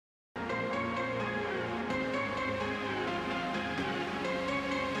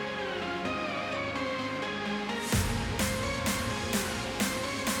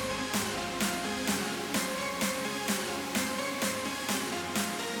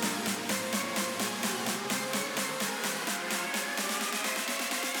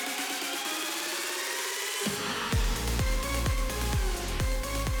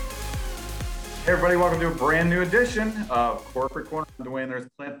Hey everybody, welcome to a brand new edition of Corporate Corner. I'm Dwayne, there's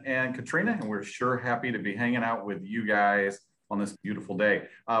Clint and Katrina, and we're sure happy to be hanging out with you guys on this beautiful day.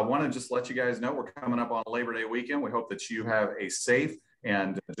 I want to just let you guys know we're coming up on Labor Day weekend. We hope that you have a safe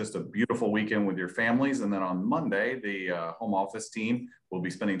and just a beautiful weekend with your families. And then on Monday, the home office team will be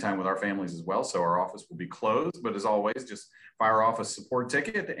spending time with our families as well. So our office will be closed, but as always, just fire off a support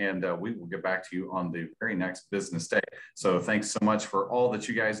ticket and we will get back to you on the very next business day. So thanks so much for all that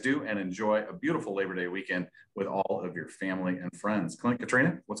you guys do and enjoy a beautiful Labor Day weekend with all of your family and friends. Clint,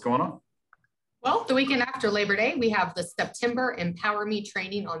 Katrina, what's going on? Well, the weekend after Labor Day, we have the September Empower Me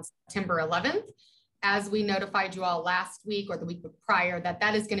training on September 11th. As we notified you all last week or the week prior,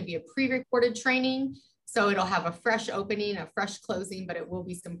 that is going to be a pre-recorded training. So it'll have a fresh opening, a fresh closing, but it will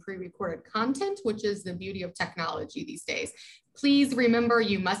be some pre-recorded content, which is the beauty of technology these days. Please remember,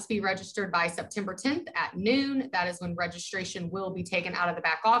 you must be registered by September 10th at noon. That is when registration will be taken out of the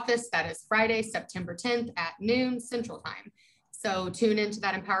back office. That is Friday, September 10th at noon Central Time. So tune into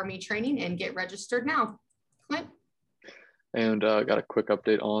that Empower Me training and get registered now. Clint? And got a quick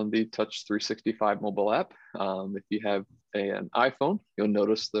update on the Touch 365 mobile app. If you have an iPhone, you'll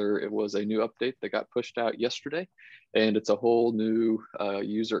notice it was a new update that got pushed out yesterday, and it's a whole new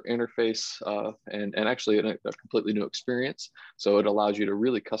user interface and actually a completely new experience. So it allows you to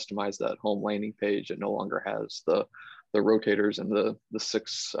really customize that home landing page. It no longer has the rotators and the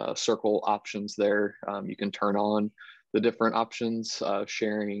six circle options there. You can turn on the different options,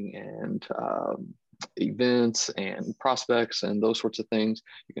 sharing and events and prospects and those sorts of things.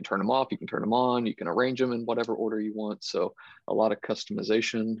 You can turn them off, you can turn them on, you can arrange them in whatever order you want. So a lot of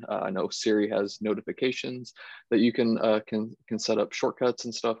customization. I know Siri has notifications that you can set up shortcuts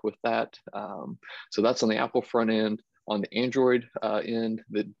and stuff with that. So that's on the Apple front end. On the Android end,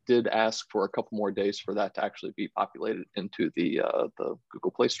 that did ask for a couple more days for that to actually be populated into the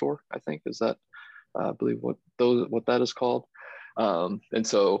Google Play Store, I think is that, I believe what that is called. And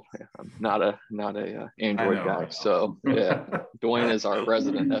so I'm not a Android guy. So yeah, Dwayne is our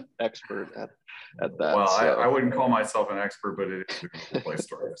resident expert at that. Well, so. I wouldn't call myself an expert, but it is the Google Play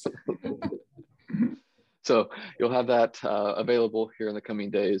Store. So you'll have that available here in the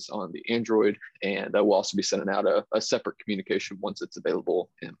coming days on the Android, and we'll also be sending out a separate communication once it's available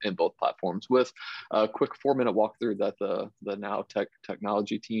in both platforms with a quick 4-minute walkthrough that the Now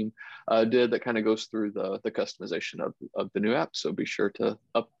technology team did that kind of goes through the customization of the new app. So be sure to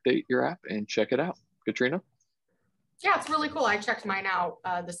update your app and check it out. Katrina? Yeah, it's really cool. I checked mine out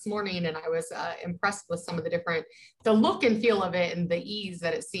this morning and I was impressed with some of the look and feel of it and the ease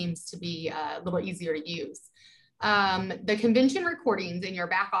that it seems to be a little easier to use. The convention recordings in your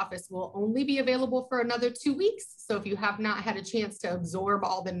back office will only be available for another 2 weeks. So if you have not had a chance to absorb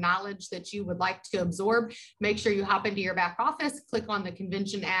all the knowledge that you would like to absorb, make sure you hop into your back office, click on the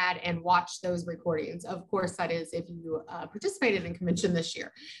convention ad and watch those recordings. Of course, that is if you participated in convention this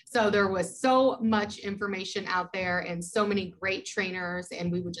year. So there was so much information out there and so many great trainers, and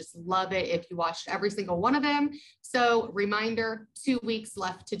we would just love it if you watched every single one of them. So reminder, 2 weeks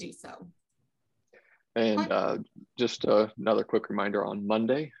left to do so. And just another quick reminder, on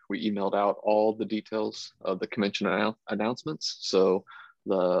Monday, we emailed out all the details of the convention announcements. So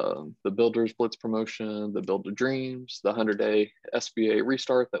the Builders Blitz promotion, the Build to Dreams, the 100-day SBA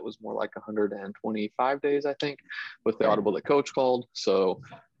restart that was more like 125 days, I think, with the Audible that Coach called. So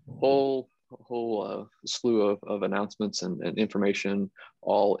whole slew of announcements and information,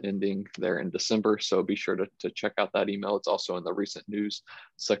 all ending there in December. So be sure to check out that email. It's also in the recent news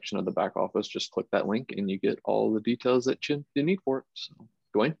section of the back office. Just click that link and you get all the details that you need for it. So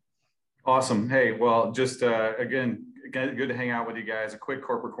Dwayne? Awesome. Hey, well, just again, good to hang out with you guys. A quick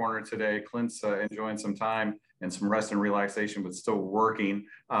corporate corner today. Clint's enjoying some time and some rest and relaxation, but still working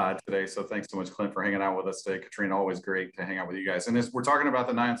today. So thanks so much, Clint, for hanging out with us today. Katrina, always great to hang out with you guys. And as we're talking about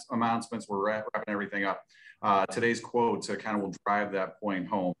the announcements, we're wrapping everything up. Today's quote kind of will drive that point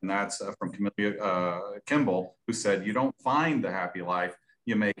home. And that's from Camilla Kimball, who said, "You don't find the happy life,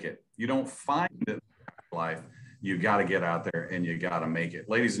 you make it. You don't find the happy life, you got to get out there and you got to make it."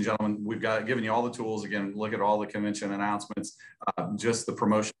 Ladies and gentlemen, we've given you all the tools. Again, look at all the convention announcements. Just the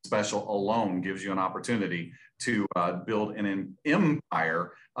promotion special alone gives you an opportunity to build an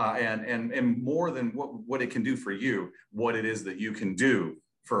empire and more than what it can do for you, what it is that you can do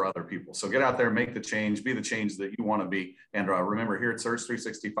for other people. So get out there, make the change, be the change that you want to be. And remember, here at Surge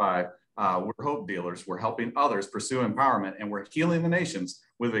 365, we're hope dealers. We're helping others pursue empowerment, and we're healing the nations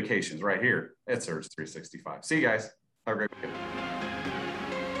with vacations right here at Surge 365. See you guys. Have a great weekend.